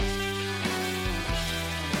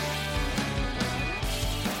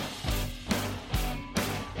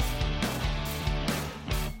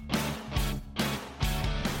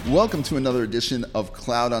Welcome to another edition of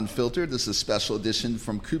Cloud Unfiltered. This is a special edition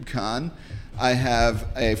from KubeCon. I have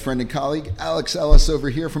a friend and colleague, Alex Ellis, over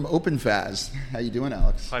here from OpenFaas. How you doing,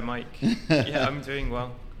 Alex? Hi, Mike. Yeah, I'm doing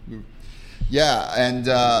well. Yeah, and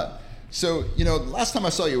so, last time I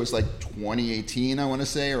saw you was like 2018, I want to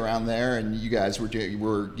say, around there, and you guys were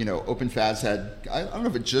OpenFaas had, I don't know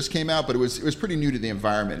if it just came out, but it was pretty new to the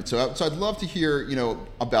environment. So I'd love to hear,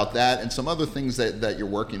 about that and some other things that you're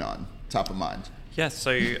working on, top of mind. Yeah,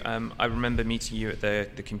 so I remember meeting you at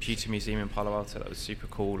the Computer Museum in Palo Alto. That was super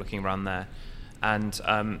cool, looking around there. And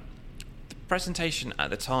the presentation at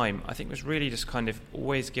the time, I think, was really just kind of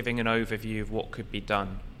always giving an overview of what could be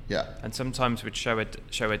done. Yeah. And sometimes we'd show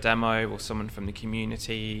a demo, or someone from the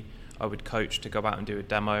community I would coach to go out and do a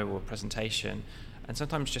demo or a presentation. And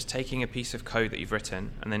sometimes just taking a piece of code that you've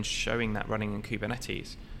written and then showing that running in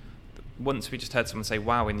Kubernetes. Once we just heard someone say,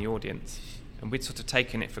 wow, in the audience. And we'd sort of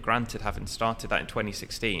taken it for granted, having started that in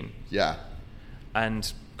 2016. Yeah.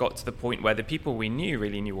 And got to the point where the people we knew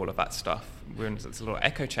really knew all of that stuff. We were in this little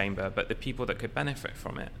echo chamber, but the people that could benefit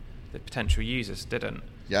from it, the potential users, didn't.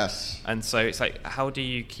 Yes. And so it's like, how do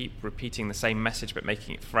you keep repeating the same message but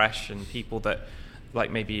making it fresh? And people that,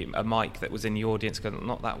 like maybe a Mike that was in the audience going,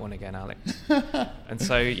 not that one again, Alex. And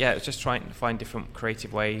so, yeah, it's just trying to find different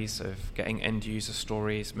creative ways of getting end user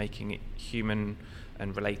stories, making it human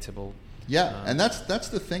and relatable. Yeah, and that's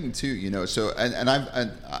the thing too, So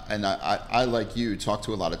I like you talk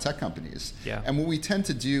to a lot of tech companies. Yeah. And what we tend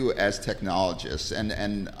to do as technologists,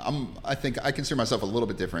 and I think I consider myself a little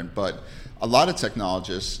bit different, but a lot of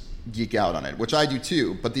technologists geek out on it, which I do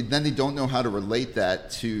too. But then they don't know how to relate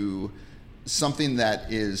that to something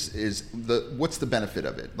that is what's the benefit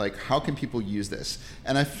of it? Like, how can people use this?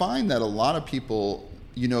 And I find that a lot of people,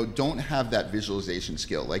 don't have that visualization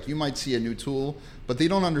skill. Like, you might see a new tool, but they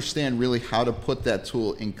don't understand really how to put that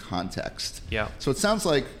tool in context. Yeah. So it sounds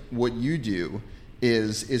like what you do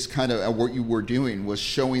is kind of what you were doing was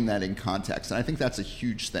showing that in context, and I think that's a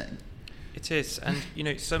huge thing. It is, and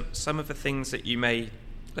some of the things that you may,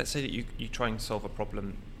 let's say that you try and solve a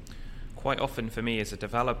problem. Quite often for me as a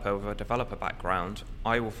developer with a developer background,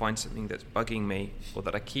 I will find something that's bugging me or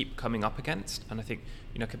that I keep coming up against, and I think,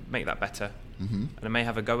 I could make that better. Mm-hmm. And I may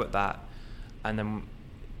have a go at that. And then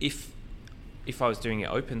if I was doing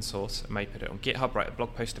it open source, I may put it on GitHub, write a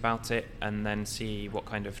blog post about it, and then see what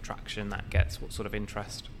kind of traction that gets, what sort of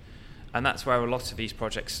interest. And that's where a lot of these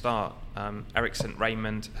projects start. Eric St.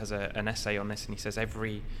 Raymond has an essay on this, and he says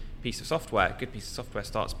every piece of software, a good piece of software,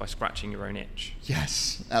 starts by scratching your own itch.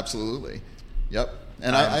 Yes, absolutely. Yep.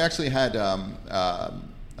 And I actually had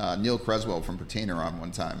Neil Creswell from Pertainer on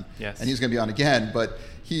one time. Yes. And he's going to be on again. But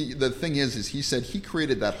the thing is he said he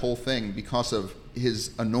created that whole thing because of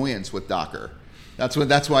his annoyance with Docker.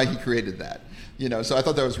 That's why he created that. So I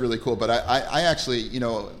thought that was really cool. But I actually,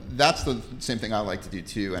 that's the same thing I like to do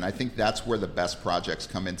too. And I think that's where the best projects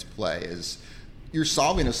come into play, is you're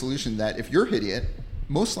solving a solution that if you're hitting it,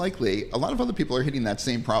 most likely a lot of other people are hitting that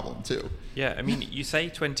same problem too. Yeah, I mean, you say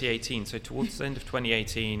 2018, so towards the end of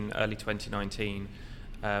 2018, early 2019,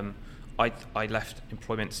 I left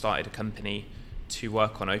employment, started a company to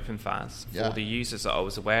work on OpenFaas for the users that I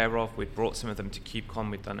was aware of. We'd brought some of them to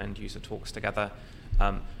KubeCon, we'd done end user talks together,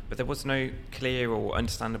 but there was no clear or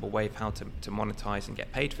understandable way of how to monetize and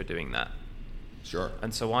get paid for doing that. Sure.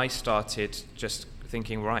 And so I started just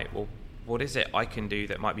thinking, right, well, what is it I can do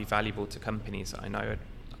that might be valuable to companies that I know?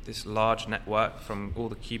 This large network from all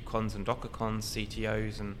the KubeCons and DockerCons,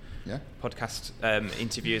 CTOs and podcast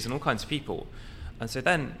interviewers and all kinds of people. And so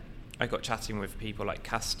then I got chatting with people like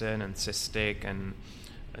Kasten and Sysdig and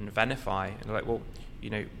Venify, and they're like, well,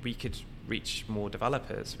 we could reach more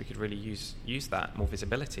developers. We could really use that, more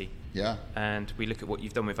visibility. Yeah. And we look at what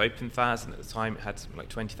you've done with OpenFaas, and at the time it had something like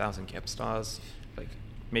 20,000 GitHub stars. Like,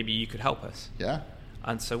 maybe you could help us. Yeah.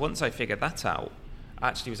 And so once I figured that out, I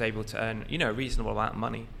actually was able to earn, a reasonable amount of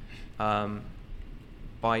money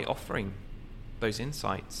by offering those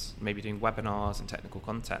insights, maybe doing webinars and technical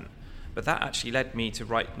content. But that actually led me to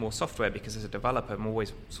write more software, because as a developer, I'm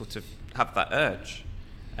always sort of have that urge.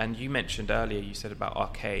 And you mentioned earlier, you said about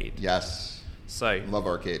Arcade. Yes. So love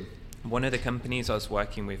Arcade. One of the companies I was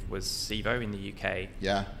working with was Civo in the UK.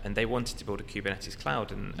 Yeah. And they wanted to build a Kubernetes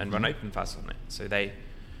cloud and run OpenFaas on it. So they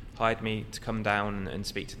hired me to come down and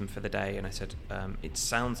speak to them for the day, and I said, it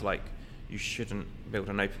sounds like you shouldn't build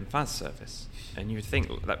an OpenFaas service. And you would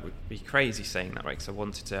think that would be crazy saying that, right? Because I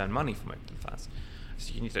wanted to earn money from OpenFaas.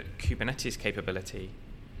 So you need a Kubernetes capability,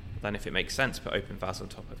 then if it makes sense, put OpenFaas on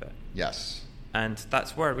top of it. Yes. And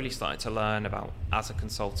that's where I really started to learn about, as a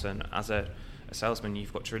consultant, as a salesman,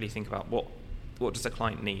 you've got to really think about what does a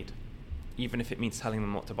client need, even if it means telling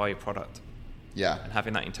them not to buy your product. and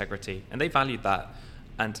having that integrity. And they valued that.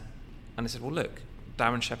 And I said, well, look,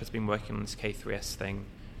 Darren Shepherd's been working on this K3S thing.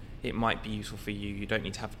 It might be useful for you. You don't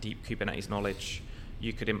need to have deep Kubernetes knowledge.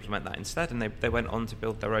 You could implement that instead. And they went on to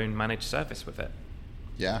build their own managed service with it.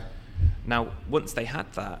 Yeah. Now, once they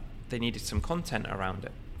had that, they needed some content around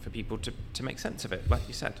it for people to make sense of it, like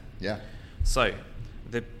you said. Yeah. So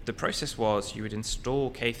the process was you would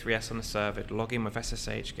install K3S on the server, log in with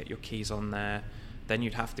SSH, get your keys on there. Then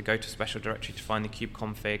you'd have to go to a special directory to find the kube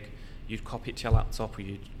config. You'd copy it to your laptop, or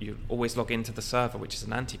you'd always log into the server, which is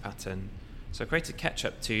an anti-pattern. So I created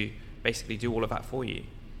Ketchup to basically do all of that for you.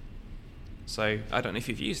 So I don't know if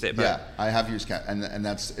you've used it, but yeah, I have used Kez, and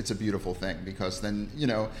it's a beautiful thing, because then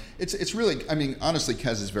it's really, I mean, honestly,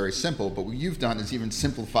 Kez is very simple, but what you've done is even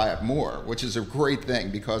simplify it more, which is a great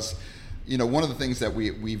thing, because one of the things that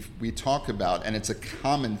we talk about, and it's a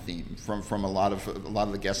common theme from a lot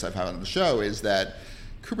of the guests I've had on the show, is that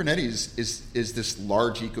Kubernetes is this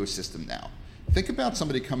large ecosystem now. Think about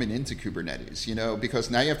somebody coming into Kubernetes, because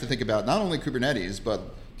now you have to think about not only Kubernetes, but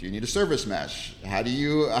do you need a service mesh? What are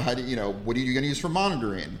you going to use for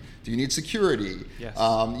monitoring? Do you need security? Yes.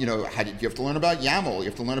 Do you have to learn about YAML? You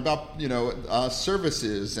have to learn about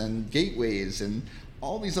services and gateways and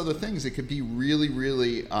all these other things. It could be really,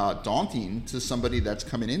 really daunting to somebody that's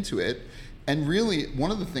coming into it. And really, one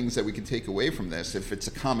of the things that we can take away from this, if it's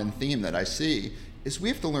a common theme that I see, is we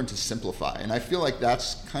have to learn to simplify. And I feel like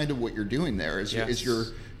that's kind of what you're doing there, is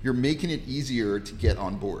you're making it easier to get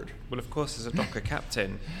on board. Well, of course, as a Docker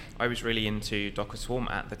captain, I was really into Docker Swarm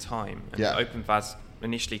at the time. And yeah. OpenFaas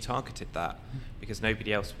initially targeted that because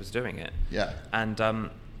nobody else was doing it. Yeah. And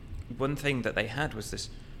one thing that they had was this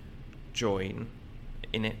join,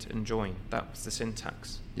 init, and join. That was the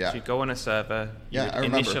syntax. Yeah. So you'd go on a server, you would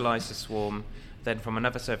remember. initialize the swarm, then from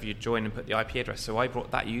another server you'd join and put the IP address. So I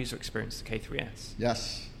brought that user experience to K3S.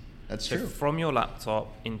 Yes, that's so true. From your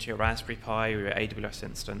laptop into your Raspberry Pi or your AWS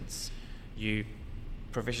instance, you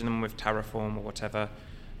provision them with Terraform or whatever,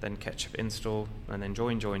 then Ketchup install, and then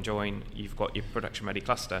join, you've got your production-ready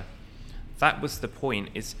cluster. That was the point,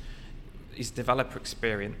 is developer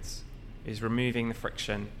experience, is removing the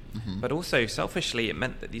friction. Mm-hmm. But also, selfishly, it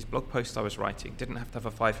meant that these blog posts I was writing didn't have to have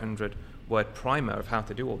a 500-word primer of how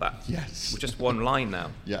to do all that. Yes. With just one line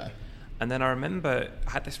now. Yeah. And then I remember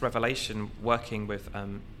I had this revelation working with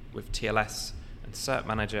TLS and Cert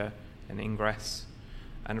Manager and Ingress,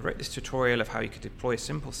 and I wrote this tutorial of how you could deploy a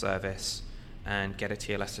simple service and get a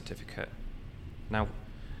TLS certificate. Now,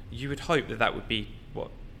 you would hope that would be,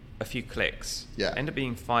 a few clicks. Yeah. End up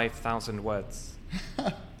being 5,000 words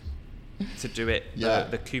to do it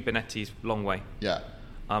the Kubernetes long way. Yeah.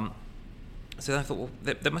 So I thought, well,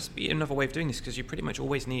 there must be another way of doing this, because you pretty much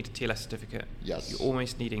always need a TLS certificate. Yes. You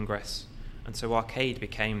always need Ingress. And so Arcade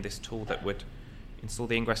became this tool that would install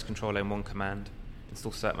the Ingress controller in one command,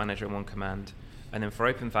 install Cert Manager in one command, and then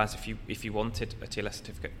for OpenFaas, if you wanted a TLS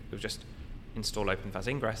certificate, it would just install OpenFaas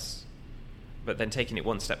Ingress. But then taking it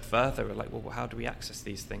one step further, we're like, well, how do we access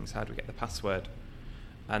these things? How do we get the password?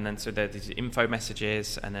 And then so there's these info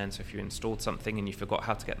messages, and then so if you installed something and you forgot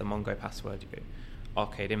how to get the Mongo password, you go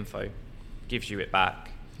Arcade info, gives you it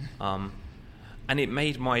back. And it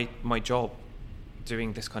made my job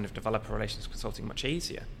doing this kind of developer relations consulting much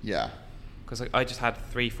easier. Yeah. Because I just had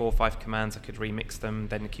 3, 4, 5 commands, I could remix them,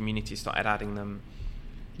 then the community started adding them.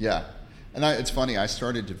 Yeah. And it's funny, I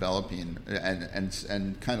started developing,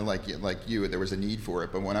 and kind of like you, there was a need for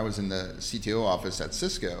it, but when I was in the CTO office at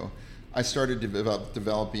Cisco, I started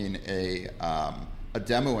developing a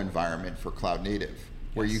demo environment for Cloud Native,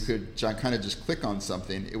 where you could kind of just click on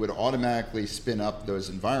something, it would automatically spin up those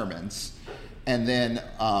environments, and then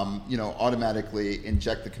automatically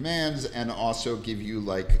inject the commands, and also give you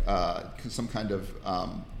some kind of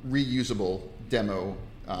reusable demo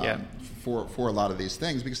for a lot of these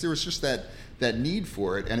things, because there was just that need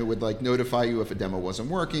for it, and it would notify you if a demo wasn't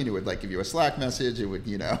working. It would give you a Slack message. It would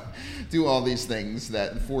do all these things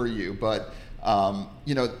that for you. But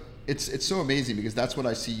it's so amazing, because that's what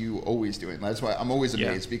I see you always doing. That's why I'm always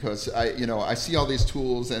amazed, because I see all these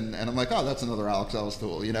tools and I'm like, oh, that's another Alex Ellis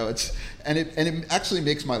tool. It actually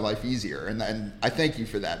makes my life easier, and I thank you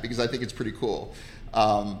for that, because I think it's pretty cool.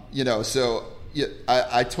 So. Yeah,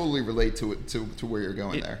 I totally relate to where you're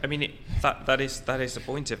going there. I mean, that is the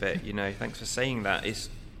point of it. Thanks for saying that. Is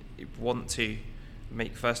want to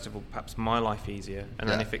make, first of all, perhaps my life easier, and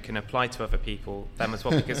then if it can apply to other people, them as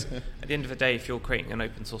well. Because at the end of the day, if you're creating an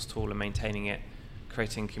open source tool and maintaining it,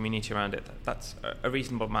 creating community around it, that's a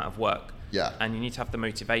reasonable amount of work. Yeah. And you need to have the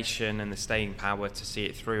motivation and the staying power to see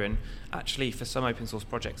it through. And actually, for some open source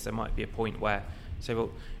projects, there might be a point where say,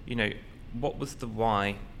 well, what was the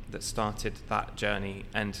why that started that journey,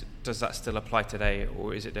 and does that still apply today,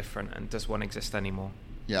 or is it different, and does one exist anymore?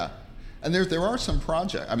 Yeah. And there are some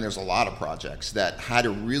projects, I mean, there's a lot of projects that had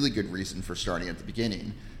a really good reason for starting at the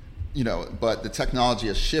beginning, but the technology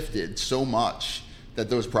has shifted so much that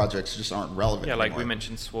those projects just aren't relevant anymore. Like we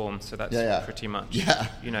mentioned Swarm, so that's pretty much,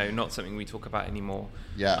 not something we talk about anymore.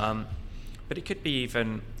 Yeah. But it could be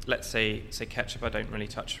even, let's say Ketchup, I don't really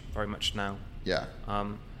touch very much now. Yeah.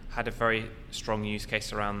 Had a very strong use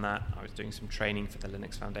case around that. I was doing some training for the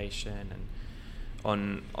Linux Foundation and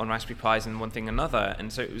on Raspberry Pis and one thing another,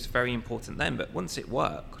 and so it was very important then. But once it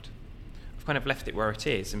worked, I've kind of left it where it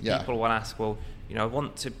is, and people will ask, well, I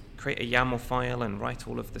want to create a YAML file and write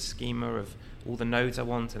all of the schema of all the nodes I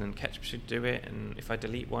want, and then Ketchup should do it, and if I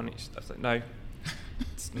delete one, I was like, no,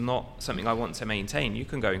 it's not something I want to maintain. You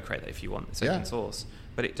can go and create that if you want. It's open source,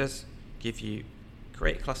 but it does give you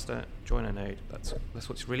create a cluster, join a node. That's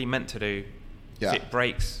what it's really meant to do. If it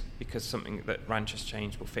breaks because something that Ranch has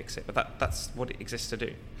changed, will fix it. But that's what it exists to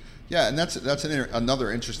do. Yeah, and that's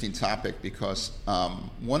another interesting topic, because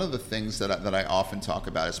one of the things that I often talk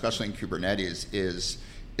about, especially in Kubernetes, is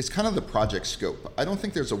kind of the project scope. I don't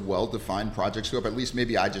think there's a well-defined project scope. At least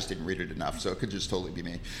maybe I just didn't read it enough, so it could just totally be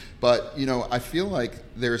me. But I feel like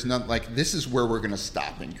there's not like this is where we're going to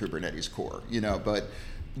stop in Kubernetes core. But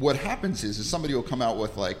what happens is somebody will come out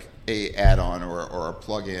with like a add-on or a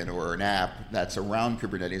plugin or an app that's around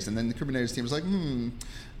Kubernetes, and then the Kubernetes team is like,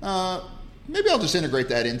 maybe I'll just integrate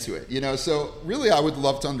that into it. So really, I would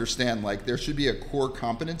love to understand, like, there should be a core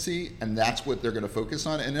competency, and that's what they're going to focus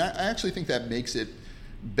on. And I actually think that makes it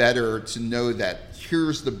better to know that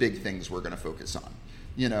here's the big things we're going to focus on.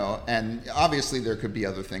 And obviously there could be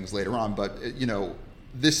other things later on, but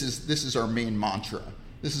this is our main mantra.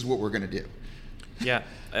 This is what we're going to do. Yeah,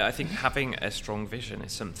 I think having a strong vision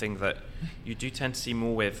is something that you do tend to see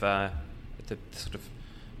more with the sort of,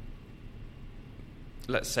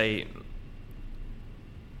 let's say,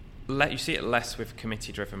 you see it less with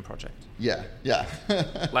committee-driven project. Yeah.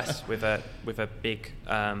 Less with a big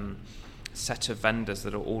set of vendors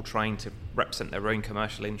that are all trying to represent their own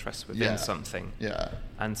commercial interests within something. Yeah.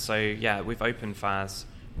 And so, with OpenFaas,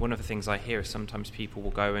 one of the things I hear is sometimes people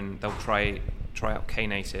will go and they'll try out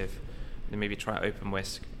Knative, then maybe try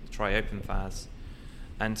OpenWhisk, try OpenFaas,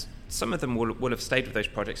 and some of them will have stayed with those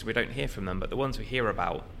projects and we don't hear from them, but the ones we hear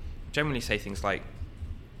about generally say things like,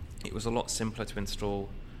 it was a lot simpler to install,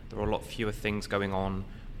 there were a lot fewer things going on,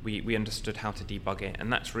 we understood how to debug it,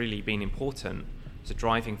 and that's really been important. So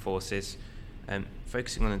driving forces,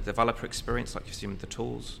 focusing on the developer experience, like you've seen with the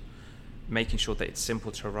tools, making sure that it's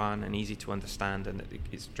simple to run and easy to understand, and that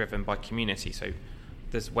it's driven by community. So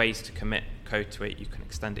there's ways to commit code to it. You can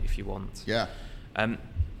extend it if you want. Yeah. And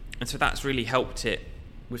so that's really helped it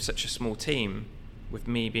with such a small team, with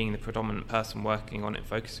me being the predominant person working on it,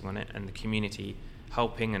 focusing on it, and the community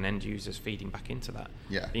helping and end users feeding back into that.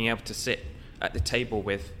 Yeah. Being able to sit at the table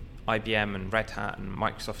with IBM and Red Hat and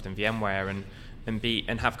Microsoft and VMware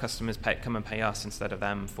and have customers come and pay us instead of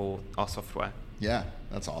them for our software. Yeah,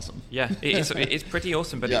 that's awesome. Yeah, it's pretty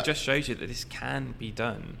awesome, but it just shows you that this can be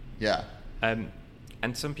done. Yeah.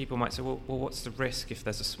 And some people might say, well, what's the risk if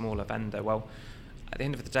there's a smaller vendor? Well, at the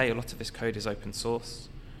end of the day, a lot of this code is open source.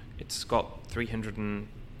 It's got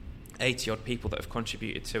 380 odd people that have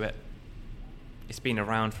contributed to it. It's been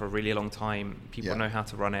around for a really long time. People know how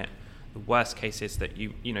to run it. The worst case is that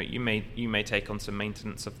you may take on some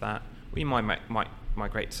maintenance of that. We might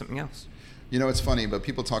migrate to something else. It's funny, but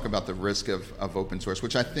people talk about the risk of open source,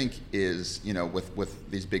 which I think is,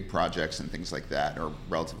 with these big projects and things like that, or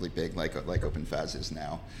relatively big, like OpenFaas is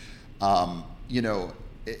now.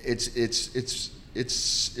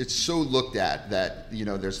 It's so looked at that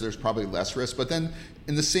there's probably less risk, but then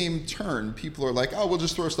in the same turn, people are like, oh, we'll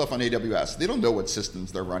just throw stuff on AWS. They don't know what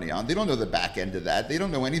systems they're running on. They don't know the back end of that. They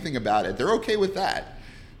don't know anything about it. They're okay with that,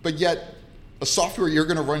 but yet a software you're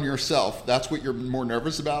going to run yourself, that's what you're more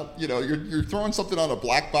nervous about. You're throwing something on a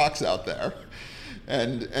black box out there,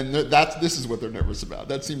 and this is what they're nervous about.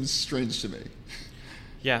 That seems strange to me.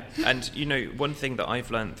 Yeah, and one thing that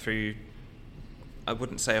I've learned through, I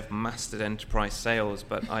wouldn't say I've mastered enterprise sales,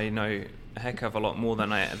 but I know a heck of a lot more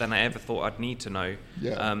than I ever thought I'd need to know.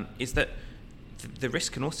 Yeah. Is that the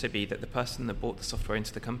risk can also be that the person that bought the software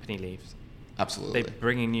into the company leaves. Absolutely. They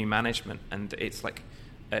bring in new management, and it's like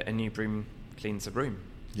a new broom cleans the room.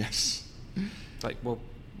 Yes. It's like, well,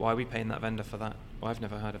 why are we paying that vendor for that? Well, I've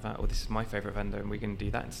never heard of that. Or this is my favorite vendor, and we're going to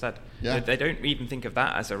do that instead. Yeah. They don't even think of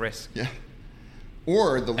that as a risk. Yeah.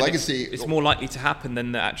 Or the legacy... It's more likely to happen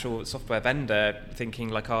than the actual software vendor thinking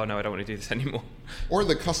like, oh, no, I don't want to do this anymore. Or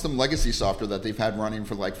the custom legacy software that they've had running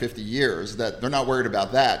for like 50 years, that they're not worried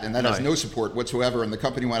about that, and that has no support whatsoever, and the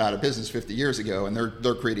company went out of business 50 years ago, and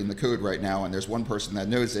they're creating the code right now, and there's one person that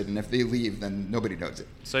knows it, and if they leave, then nobody knows it.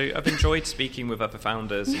 So I've enjoyed speaking with other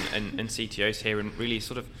founders and CTOs here, and really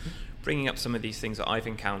sort of bringing up some of these things that I've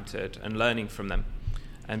encountered and learning from them,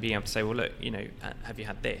 and being able to say, well, look, have you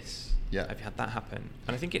had this? Yeah. Have you had that happen?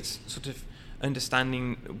 And I think it's sort of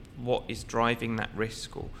understanding what is driving that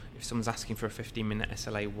risk, or if someone's asking for a 15-minute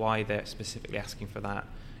SLA, why they're specifically asking for that,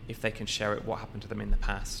 if they can share it, what happened to them in the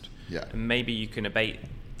past. Yeah. And maybe you can abate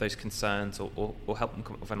those concerns or help them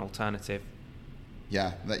come up with an alternative.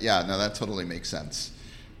 Yeah, that totally makes sense.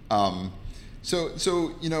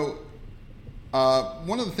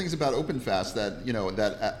 One of the things about OpenFaas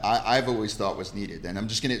that I've always thought was needed, and I'm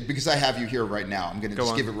just going to, because I have you here right now, I'm going to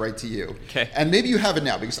just give it right to you. Okay. And maybe you have it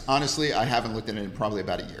now, because honestly, I haven't looked at it in probably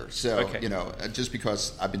about a year. So, just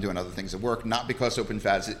because I've been doing other things at work, not because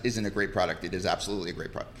OpenFaas isn't a great product. It is absolutely a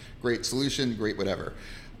great product. Great solution, great whatever.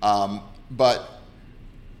 But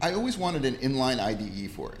I always wanted an inline IDE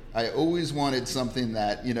for it. I always wanted something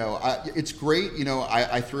that, it's great,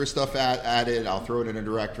 I throw stuff at it, I'll throw it in a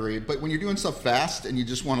directory, but when you're doing stuff fast and you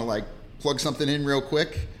just want to like plug something in real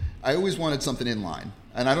quick, I always wanted something inline.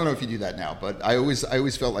 And I don't know if you do that now, but I always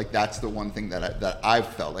felt like that's the one thing that I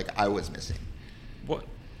felt like I was missing.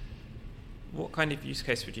 What kind of use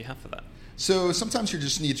case would you have for that? So sometimes you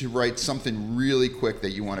just need to write something really quick that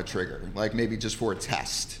you want to trigger, like maybe just for a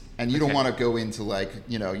test. And you don't want to go into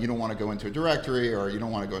you don't want to go into a directory, or you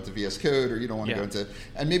don't want to go into VS Code, or you don't want to go into,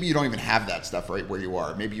 and maybe you don't even have that stuff right where you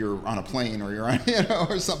are. Maybe you're on a plane, or you're on,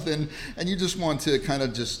 or something, and you just want to kind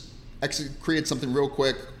of just create something real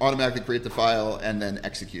quick, automatically create the file, and then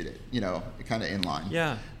execute it, kind of inline.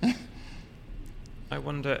 Yeah. I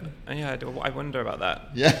wonder about that.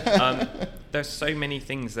 Yeah. There's so many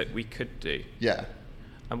things that we could do. Yeah.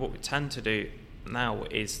 And what we tend to do now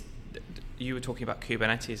is, you were talking about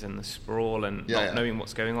Kubernetes and the sprawl and not knowing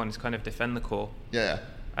what's going on, is kind of defend the core. Yeah.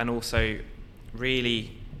 And also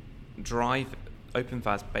really drive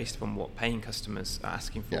OpenFaas based upon what paying customers are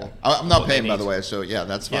asking for. Yeah. I'm not paying, by the way, so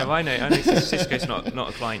that's fine. Yeah, well, I know Cisco's not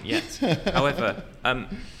a client yet. However,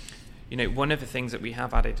 one of the things that we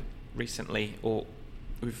have added recently, or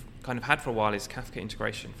we've kind of had for a while, is Kafka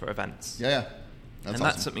integration for events. Yeah.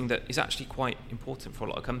 That's something that is actually quite important for a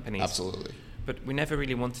lot of companies. Absolutely. But we never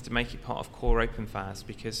really wanted to make it part of core OpenFaas,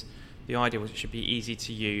 because the idea was it should be easy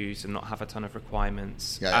to use and not have a ton of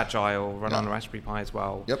requirements, agile, run on a Raspberry Pi as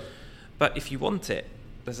well. Yep. But if you want it,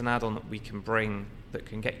 there's an add-on that we can bring that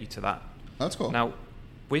can get you to that. That's cool. Now,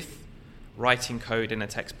 with writing code in a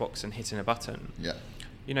text box and hitting a button,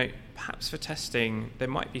 perhaps for testing, there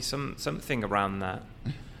might be something around that.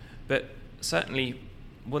 But certainly,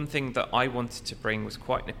 one thing that I wanted to bring was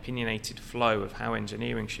quite an opinionated flow of how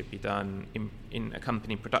engineering should be done in a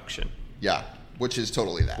company production. Yeah, which is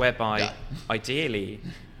totally that. Whereby, ideally,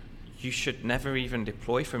 you should never even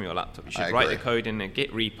deploy from your laptop. You should write the code in a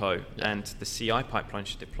Git repo, and the CI pipeline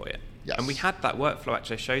should deploy it. Yes. And we had that workflow.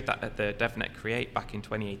 Actually, I showed that at the DevNet Create back in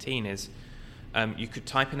 2018. You could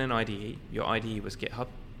type in an IDE. Your IDE was GitHub.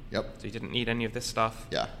 Yep. So you didn't need any of this stuff.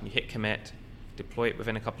 Yeah. And you hit commit, deploy it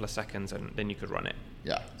within a couple of seconds, and then you could run it.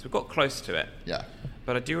 Yeah. So we got close to it. Yeah.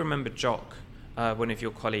 But I do remember Jock, one of your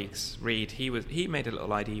colleagues, Reed, he made a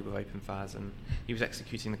little IDE with OpenFaas, and he was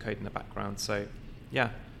executing the code in the background. So, yeah,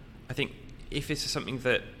 I think if this is something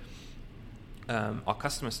that our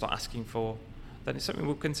customers start asking for, then it's something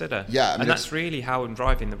we'll consider. Yeah. And that's really how I'm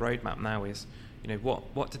driving the roadmap now is,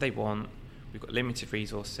 what do they want? We've got limited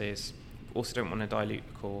resources. We also don't want to dilute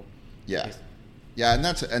the core. Yeah. Yeah, and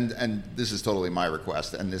that's and this is totally my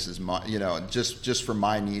request, and this is my just for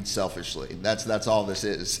my needs selfishly. That's all this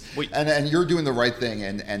is. And you're doing the right thing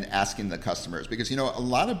and asking the customers, because a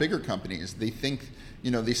lot of bigger companies, they think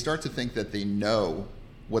they start to think that they know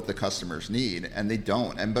what the customers need, and they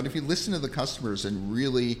don't. But if you listen to the customers and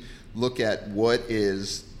really look at what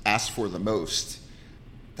is asked for the most,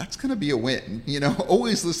 that's going to be a win.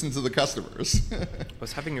 Always listen to the customers. I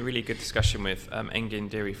was having a really good discussion with Engin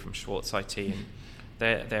Diri from Schwartz IT, and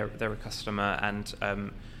they're a customer, and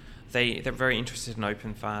they're very interested in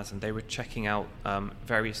OpenFaas, and they were checking out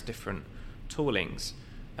various different toolings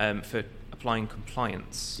for applying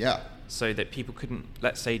compliance. Yeah. So that people couldn't,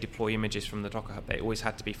 let's say, deploy images from the Docker Hub. They always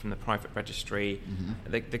had to be from the private registry.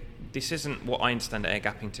 Mm-hmm. This isn't what I understand air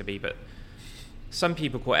gapping to be, but some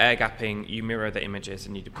people call air gapping, you mirror the images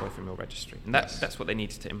and you deploy from your registry. And that's what they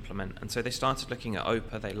needed to implement. And so they started looking at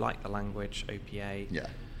OPA. They liked the language, OPA. Yeah.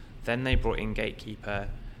 Then they brought in Gatekeeper,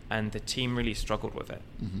 and the team really struggled with it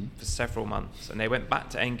for several months. And they went back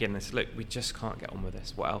to Engin and said, look, we just can't get on with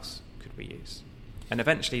this. What else could we use? And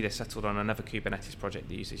eventually they settled on another Kubernetes project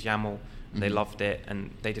that uses YAML, and they loved it,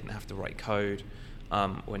 and they didn't have to write code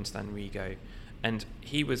or understand Rego. And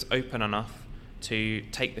he was open enough to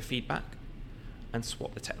take the feedback and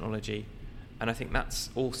swap the technology. And I think that's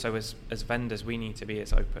also, as vendors, we need to be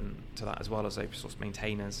as open to that as well as open source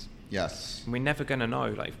maintainers. Yes. And we're never going to know,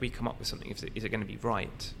 like, if we come up with something, is it going to be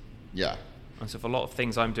right? Yeah. And so for a lot of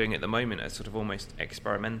things I'm doing at the moment are sort of almost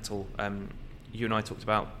experimental. You and I talked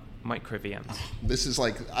about micro VMs. This is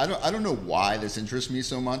like, I don't know why this interests me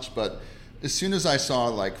so much, but as soon as I saw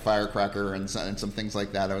like Firecracker and some things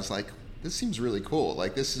like that, I was like, this seems really cool.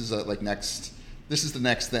 Like this is this is the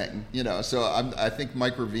next thing, you know. So I think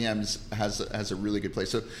micro VMs has a really good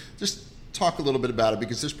place. So just talk a little bit about it,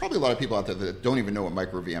 because there's probably a lot of people out there that don't even know what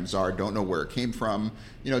micro VMs are, don't know where it came from.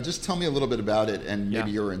 You know, just tell me a little bit about it and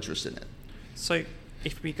maybe your interest in it. So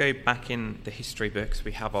if we go back in the history books,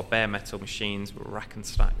 we have our bare metal machines, we'll rack and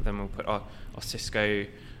stack them, we'll put our Cisco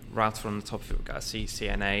router on the top of it, we've got a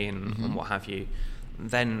CCNA and what have you.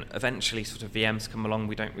 Then eventually sort of VMs come along,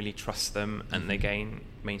 we don't really trust them, and they gain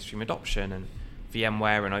mainstream adoption, and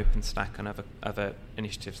VMware and OpenStack and other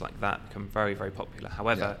initiatives like that become very, very popular.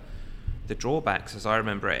 However, the drawbacks, as I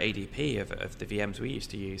remember at ADP, of the VMs we used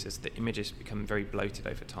to use, is the images become very bloated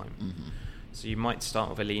over time. So you might start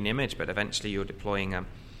with a lean image, but eventually you're deploying a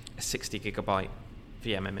 60 gigabyte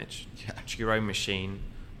VM image to your own machine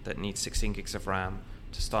that needs 16 gigs of RAM.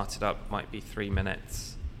 To start it up might be 3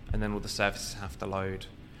 minutes, and then all the services have to load.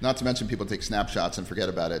 Not to mention people take snapshots and forget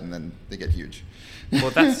about it, and then they get huge. Well,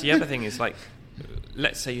 that's the other thing, is like,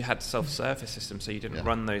 let's say you had self-service systems, so you didn't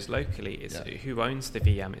run those locally. It's who owns the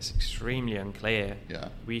VM? It's extremely unclear.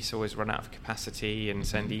 We used to always run out of capacity and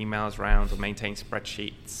send emails around or maintain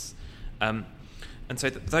spreadsheets. And so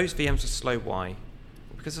those VMs are slow. Why?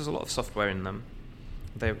 Because there's a lot of software in them.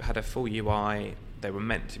 They had a full UI. They were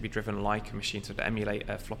meant to be driven like a machine, so to emulate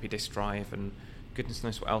a floppy disk drive and goodness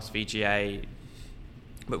knows what else, VGA.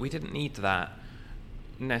 But we didn't need that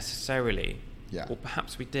necessarily. Or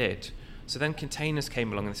perhaps we did. So then containers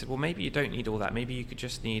came along and they said, well, maybe you don't need all that. Maybe you could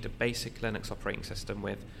just need a basic Linux operating system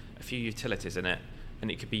with a few utilities in it,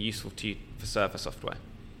 and it could be useful to you for server software.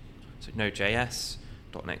 So Node.js,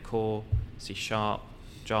 .NET Core, C#,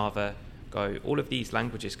 Java, Go, all of these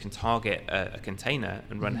languages can target a container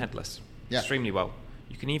and run headless extremely well.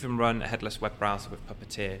 You can even run a headless web browser with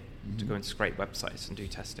Puppeteer to go and scrape websites and do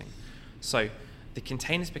testing. So the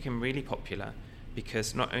containers became really popular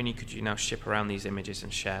because not only could you now ship around these images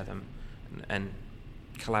and share them and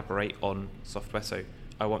collaborate on software. So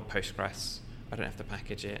I want Postgres, I don't have to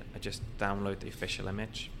package it, I just download the official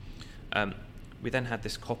image. We then had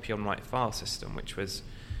this copy on write file system, which was,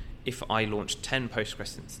 if I launched 10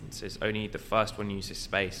 Postgres instances, only the first one uses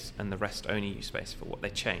space and the rest only use space for what they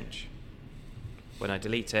change. When I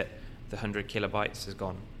delete it, the 100 kilobytes is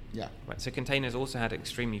gone. Right. So containers also had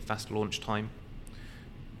extremely fast launch time,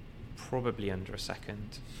 probably under a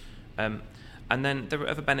second. And then there were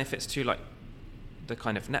other benefits too, like the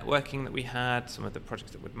kind of networking that we had, some of the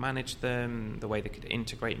projects that would manage them, the way they could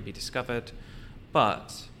integrate and be discovered.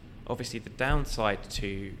 But obviously the downside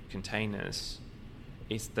to containers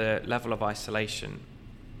is the level of isolation.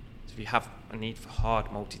 So if you have a need for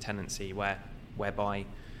hard multi-tenancy whereby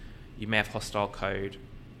you may have hostile code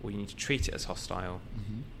or you need to treat it as hostile,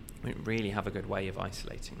 we don't really have a good way of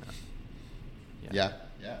isolating that.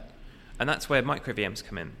 And that's where micro VMs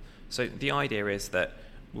come in. So the idea is that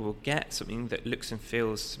we'll get something that looks and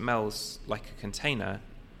feels, smells like a container,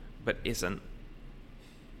 but isn't.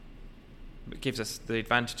 It gives us the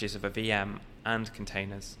advantages of a VM and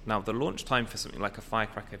containers. Now, the launch time for something like a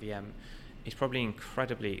Firecracker VM is probably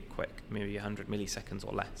incredibly quick, maybe 100 milliseconds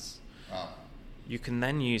or less. You can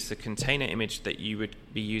then use the container image that you would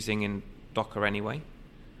be using in Docker anyway,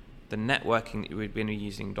 the networking that you would be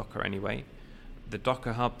using in Docker anyway, the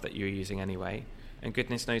Docker Hub that you're using anyway, and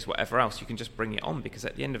goodness knows whatever else. You can just bring it on, because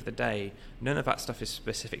at the end of the day, none of that stuff is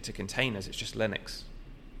specific to containers. It's just Linux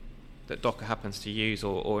that Docker happens to use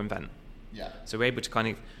or invent. So we're able to kind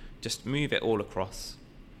of just move it all across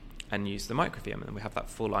and use the micro VM, and then we have that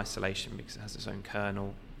full isolation because it has its own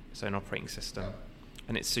kernel, its own operating system,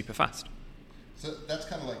 and it's super fast. So that's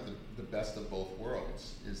kind of like the best of both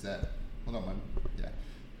worlds. Is that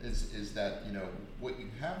is that, you know, what you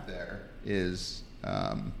have there is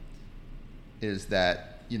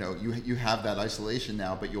that, you know, you have that isolation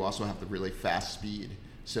now, but you also have the really fast speed.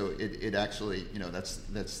 So it actually, you know, that's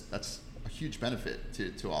a huge benefit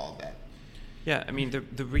to all of that. Yeah, I mean,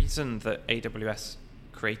 the reason that AWS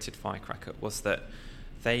created Firecracker was that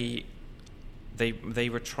they they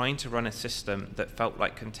were trying to run a system that felt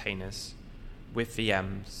like containers with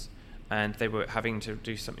VMs, and they were having to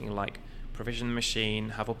do something like provision the machine,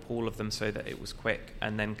 have a pool of them so that it was quick,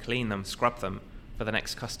 and then clean them, scrub them for the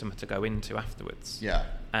next customer to go into afterwards. Yeah.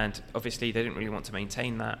 And obviously they didn't really want to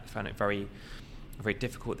maintain that. They found it very, very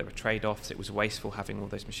difficult. There were trade-offs. It was wasteful having all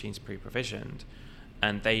those machines pre-provisioned.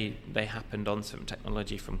 And they happened on some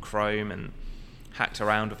technology from Chrome and hacked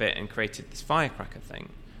around with it and created this Firecracker thing.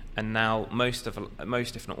 And now most,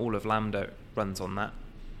 if not all, of Lambda runs on that,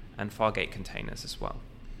 and Fargate containers as well.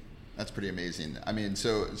 That's pretty amazing. I mean,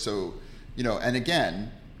 so and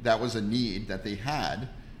again, that was a need that they had,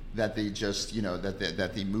 that they just,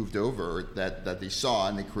 that they moved over, that they saw,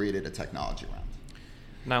 and they created a technology around.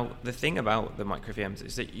 Now, the thing about the micro VMs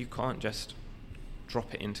is that you can't just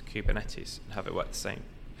drop it into Kubernetes and have it work the same.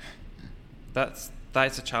 That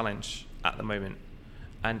is a challenge at the moment,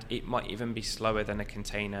 and it might even be slower than a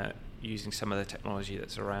container using some of the technology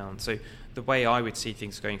that's around. So the way I would see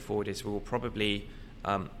things going forward is we will probably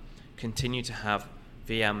continue to have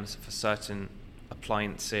VMs for certain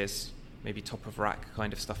appliances, maybe top of rack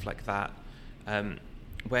kind of stuff like that,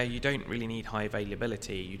 where you don't really need high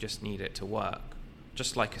availability, you just need it to work.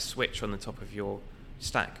 Just like a switch on the top of your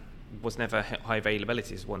stack was never high availability,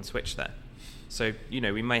 there's one switch there. So,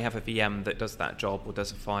 we may have a VM that does that job or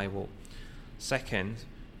does a firewall. Second,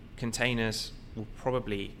 containers will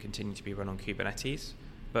probably continue to be run on Kubernetes,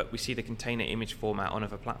 but we see the container image format on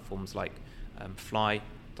other platforms like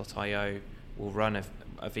Fly.io will run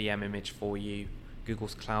a VM image for you.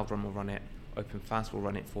 Google's Cloud Run will run it. OpenFaas will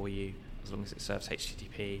run it for you as long as it serves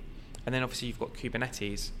HTTP. And then obviously you've got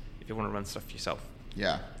Kubernetes if you want to run stuff yourself.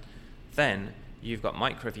 Yeah. Then you've got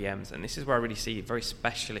micro VMs, and this is where I really see very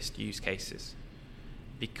specialist use cases,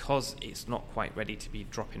 because it's not quite ready to be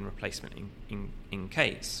drop-in replacement in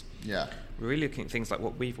case. Yeah. We're really looking at things like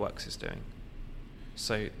what Weaveworks is doing.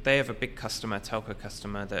 So they have a big customer, telco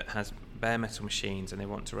customer, that has bare metal machines, and they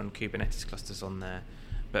want to run Kubernetes clusters on there,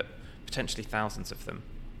 but potentially thousands of them.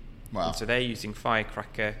 Wow. And so they're using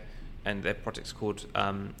Firecracker, and their project's called,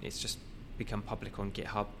 it's just become public on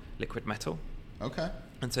GitHub, Liquid Metal. Okay.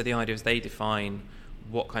 And so the idea is they define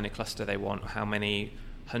what kind of cluster they want, how many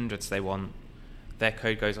hundreds they want. Their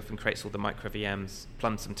code goes off and creates all the micro VMs,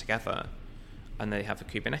 plumbs them together, and they have the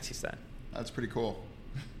Kubernetes there. That's pretty cool.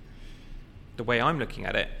 The way I'm looking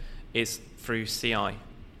at it is through CI.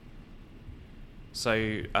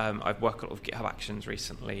 So I've worked a lot with GitHub Actions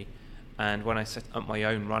recently, and when I set up my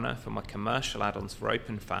own runner for my commercial add-ons for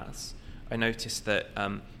OpenFaas, I noticed that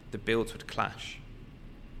the builds would clash.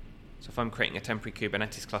 So if I'm creating a temporary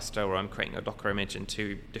Kubernetes cluster, or I'm creating a Docker image in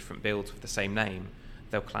two different builds with the same name,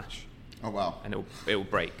 they'll clash. Oh, wow. And it will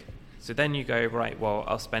break. So then you go, right, well,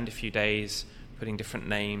 I'll spend a few days putting different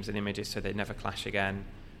names and images so they never clash again,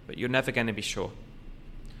 but you're never going to be sure.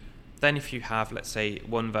 Then if you have, let's say,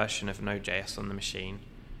 one version of Node.js on the machine,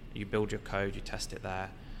 you build your code, you test it there,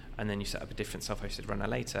 and then you set up a different self-hosted runner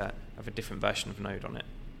later, have a different version of Node on it.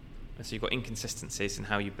 And so you've got inconsistencies in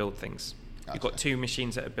how you build things. Gotcha. You've got two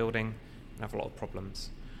machines that are building and have a lot of problems.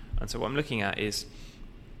 And so what I'm looking at is,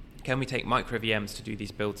 can we take micro VMs to do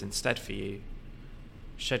these builds instead for you,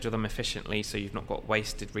 schedule them efficiently so you've not got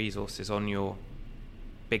wasted resources on your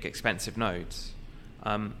big expensive nodes.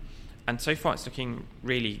 And so far it's looking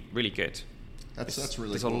really, really good. That's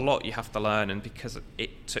really There's cool. a lot you have to learn, and because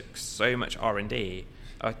it took so much R&D,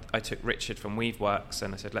 I took Richard from Weaveworks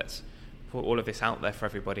and I said, let's put all of this out there for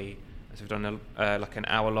everybody. So we've done like an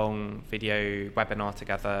hour-long video webinar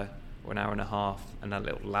together, or an hour and a half, and a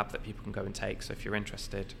little lab that people can go and take. So if you're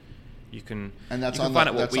interested, you can. And that's on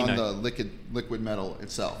the liquid metal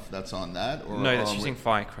itself. That's on that, or no? That's using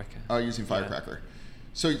Firecracker. Oh, using Firecracker. Yeah.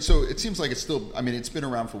 So it seems like it's still. I mean, it's been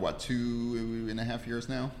around for what, 2.5 years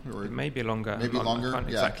now, or maybe longer. Maybe longer. I can't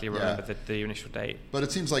exactly remember the initial date. But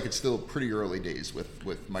it seems like it's still pretty early days with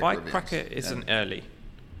micro VMs. Firecracker isn't early.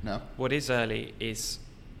 No. What is early is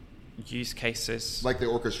use cases, like the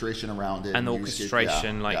orchestration around it, and the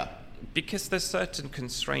orchestration, because there's certain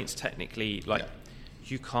constraints technically, like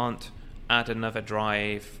you can't add another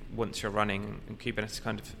drive once you're running, and Kubernetes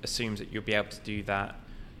kind of assumes that you'll be able to do that.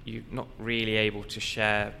 You're not really able to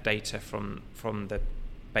share data from the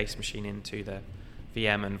base machine into the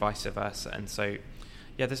VM and vice versa. And so,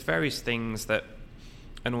 there's various things that,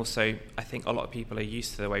 and also I think a lot of people are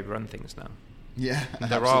used to the way we run things now. Yeah,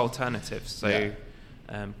 there are alternatives. So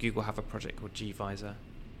Google have a project called gvisor,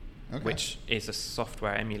 which is a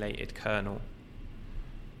software emulated kernel.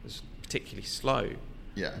 It's particularly slow,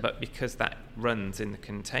 but because that runs in the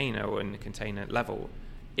container or in the container level,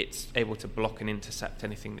 it's able to block and intercept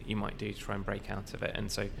anything that you might do to try and break out of it.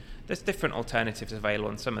 And so there's different alternatives available,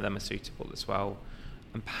 and some of them are suitable as well.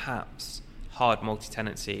 And perhaps hard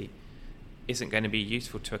multi-tenancy isn't going to be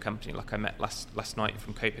useful to a company like I met last night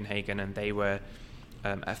from Copenhagen, and they were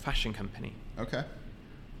a fashion company. Okay.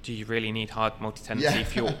 Do you really need hard multi-tenancy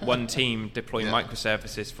if you're one team deploying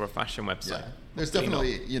microservices for a fashion website? Yeah. There's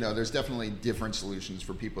definitely different solutions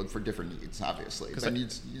for people for different needs, obviously. But you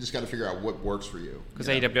just got to figure out what works for you. Because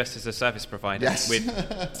AWS is a service provider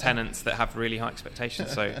with tenants that have really high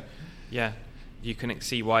expectations. So, yeah, you can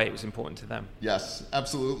see why it was important to them. Yes,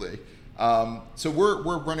 absolutely. So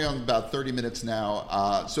we're running on about 30 minutes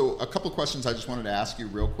now. So a couple questions I just wanted to ask you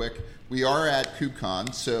real quick. We are at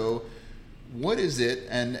KubeCon, so what is it?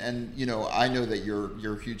 And I know that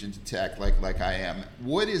you're huge into tech, like I am.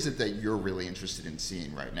 What is it that you're really interested in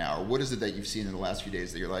seeing right now, or what is it that you've seen in the last few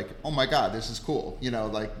days that you're like, oh my God, this is cool?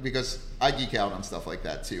 Because I geek out on stuff like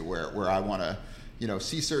that too, where I want to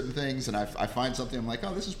see certain things, and I find something, I'm like,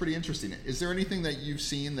 oh, this is pretty interesting. Is there anything that you've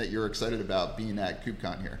seen that you're excited about being at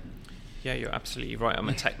KubeCon here? Yeah, you're absolutely right. I'm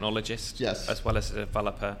a technologist as well as a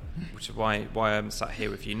developer, which is why I'm sat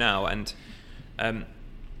here with you now. And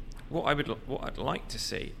what I'd like to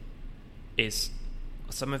see is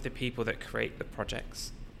some of the people that create the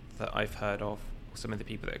projects that I've heard of, or some of the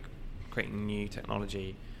people that are creating new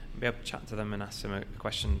technology, be able to chat to them and ask them a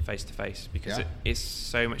question face to face, because it is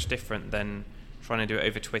so much different than trying to do it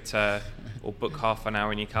over Twitter or book half an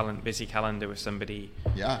hour in your busy calendar with somebody,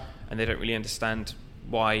 and they don't really understand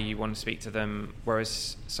why you want to speak to them,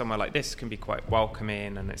 whereas somewhere like this can be quite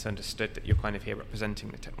welcoming, and it's understood that you're kind of here representing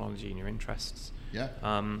the technology and your interests.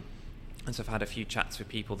 And so I've had a few chats with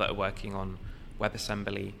people that are working on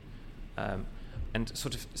WebAssembly, and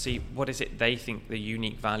sort of see what is it they think the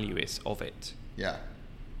unique value is of it.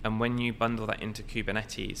 And when you bundle that into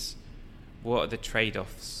Kubernetes, what are the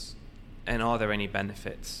trade-offs, and are there any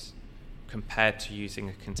benefits compared to using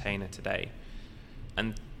a container today?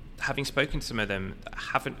 And having spoken to some of them, I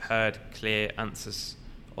haven't heard clear answers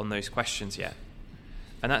on those questions yet.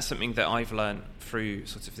 And that's something that I've learned through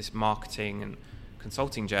sort of this marketing and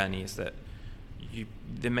consulting journey, is that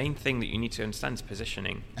the main thing that you need to understand is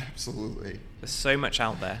positioning. Absolutely. There's so much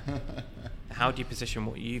out there. How do you position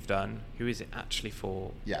what you've done? Who is it actually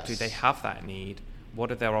for? Do they have that need?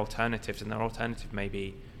 What are their alternatives? And their alternative may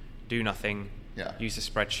be do nothing, use a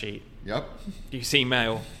spreadsheet, use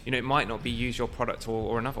email. It might not be use your product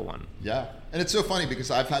or another one. And it's so funny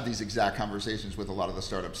because I've had these exact conversations with a lot of the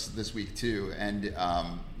startups this week too, and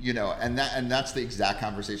and that's the exact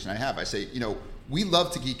conversation I have. I say, we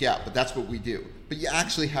love to geek out, but that's what we do. But you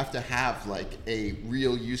actually have to have like a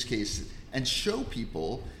real use case and show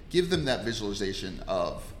people, give them that visualization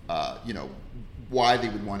of why they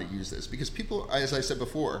would want to use this, because people, as I said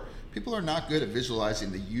before, people are not good at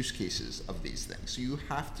visualizing the use cases of these things. So you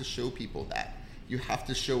have to show people that. You have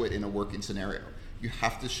to show it in a working scenario. You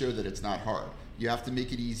have to show that it's not hard. You have to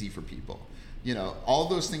make it easy for people. All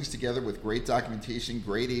those things together with great documentation,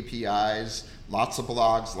 great APIs, lots of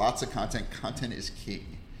blogs, lots of content. Content is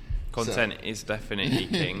king. Content is definitely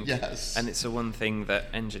king. Yes. And it's the one thing that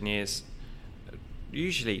engineers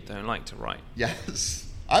usually don't like to write. Yes.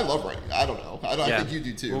 I love writing. I don't know. I think you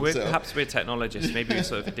do too. Well, perhaps we're technologists. Maybe we're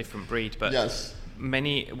sort of a different breed. But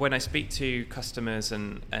when I speak to customers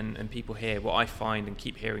and people here, what I find and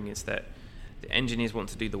keep hearing is that the engineers want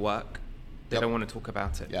to do the work. They don't want to talk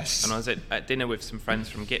about it. And I was at dinner with some friends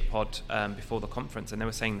from Gitpod before the conference, and they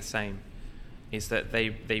were saying the same, is that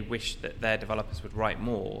they wish that their developers would write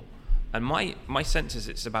more. And my sense is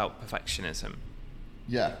it's about perfectionism.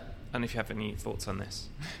 And if you have any thoughts on this.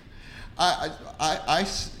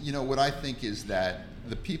 What I think is that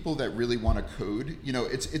the people that really want to code,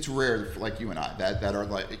 it's rare, like you and I, that are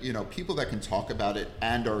like, people that can talk about it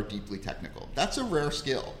and are deeply technical. That's a rare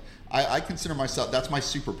skill. I consider myself, that's my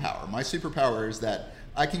superpower. My superpower is that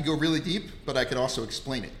I can go really deep, but I can also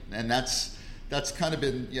explain it. And that's kind of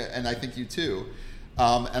been, and I think you too.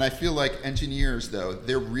 And I feel like engineers, though,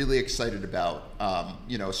 they're really excited about,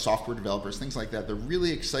 software developers, things like that. They're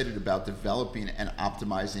really excited about developing and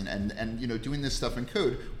optimizing and doing this stuff in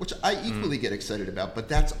code, which I equally get excited about. But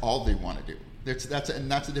that's all they want to do. That's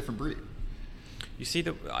a different breed. You see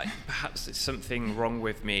that perhaps it's something wrong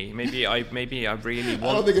with me. Maybe I really want.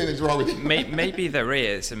 I don't think anything's wrong with you. Maybe there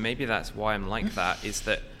is, and maybe that's why I'm like that. Is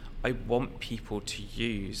that I want people to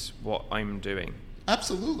use what I'm doing.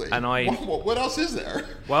 Absolutely. And what else is there?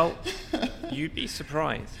 Well, you'd be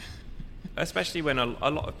surprised, especially when a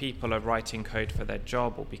lot of people are writing code for their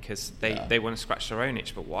job or because they want to scratch their own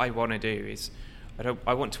itch. But what I want to do is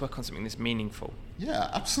I want to work on something that's meaningful.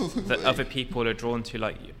 Yeah, absolutely. That other people are drawn to.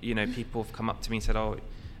 Like, people have come up to me and said, "Oh,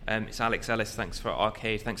 It's Alex Ellis. Thanks for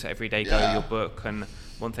Arcade. Thanks for Everyday Go, your book, and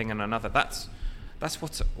one thing and another. That's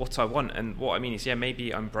what I want. And what I mean is,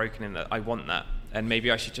 maybe I'm broken in that I want that, and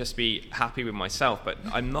maybe I should just be happy with myself. But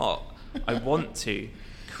I'm not. I want to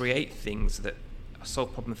create things that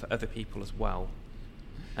solve problems for other people as well.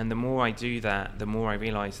 And the more I do that, the more I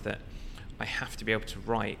realise that I have to be able to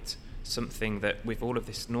write something that, with all of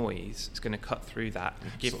this noise, is going to cut through that,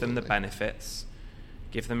 and give them the benefits,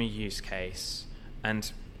 give them a use case,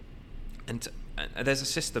 and there's a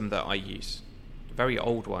system that I use, a very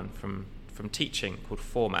old one from teaching, called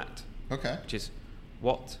Format. Okay. Which is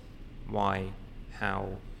what, why,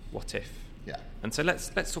 how, what if. Yeah. And so let's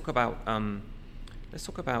talk about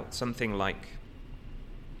something like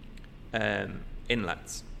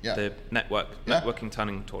inlets. Yeah. The networking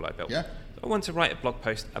tunneling tool I built. Yeah. So I want to write a blog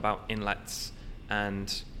post about inlets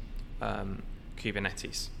and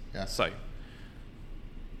Kubernetes. Yeah. So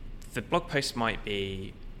the blog post might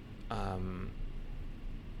be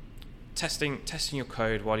testing your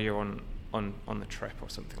code while you're on the trip or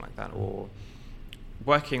something like that, or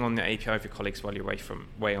working on the API with your colleagues while you're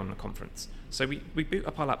away on the conference. So we boot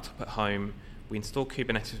up our laptop at home, we install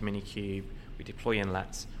Kubernetes with Minikube, we deploy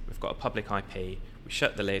inlets, we've got a public IP, we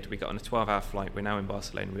shut the lid, we got on a 12-hour flight, we're now in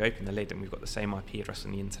Barcelona, we open the lid and we've got the same IP address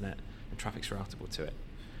on the internet and traffic's routable to it.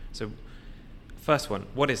 So first one,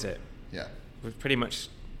 what is it? Yeah. We've pretty much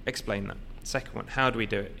explained that. Second one, how do we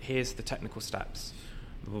do it? Here's the technical steps.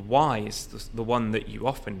 The why is the one that you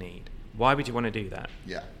often need. Why would you want to do that?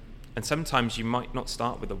 Yeah. And sometimes you might not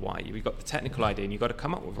start with a why. You've got the technical idea and you've got to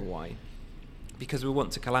come up with a why. Because we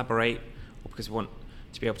want to collaborate, or because we want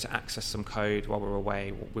to be able to access some code while we're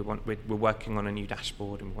away. We're working on a new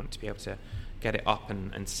dashboard and we want to be able to get it up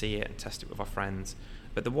and see it and test it with our friends.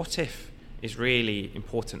 But the what if is really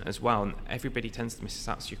important as well. And everybody tends to miss this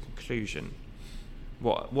out. So your conclusion.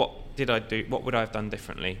 What did I do? What would I have done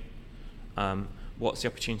differently? What's the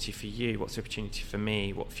opportunity for you? What's the opportunity for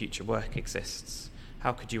me? What future work exists?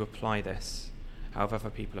 How could you apply this? How have other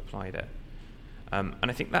people applied it? And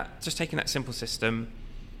I think that just taking that simple system,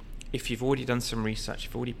 if you've already done some research,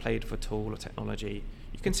 you've already played with a tool or technology,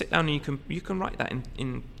 you can sit down and you can write that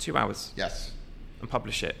in 2 hours. Yes. And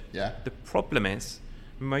publish it. Yeah. The problem is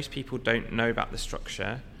most people don't know about the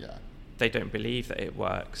structure. Yeah. They don't believe that it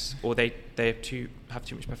works, or they have too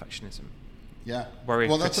much perfectionism. Yeah. Worry.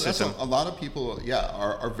 Well, that's a lot of people. Yeah,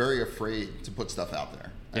 are very afraid to put stuff out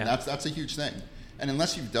there, and that's a huge thing. And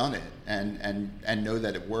unless you've done it and know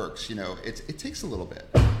that it works, it takes a little bit.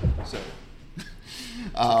 So.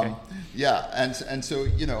 Okay. Yeah, and so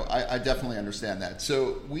I definitely understand that.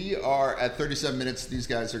 So we are at 37 minutes. These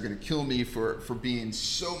guys are going to kill me for being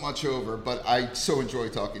so much over, but I so enjoy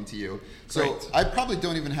talking to you. So Great. I probably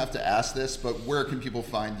don't even have to ask this, but where can people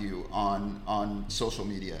find you on social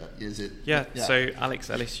media? Is it? Yeah. So Alex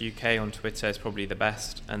Ellis UK on Twitter is probably the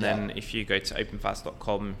best, and then if you go to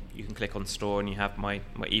openfaas.com, you can click on store, and you have my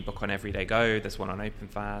ebook on Everyday Go. There's one on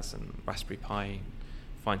OpenFaas and Raspberry Pi.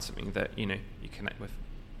 Find something that you connect with.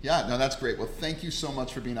 Yeah, no, that's great. Well, thank you so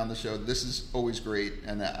much for being on the show. This is always great,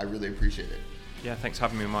 and I really appreciate it. Yeah, thanks for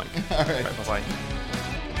having me, Mike. All right. Bye-bye.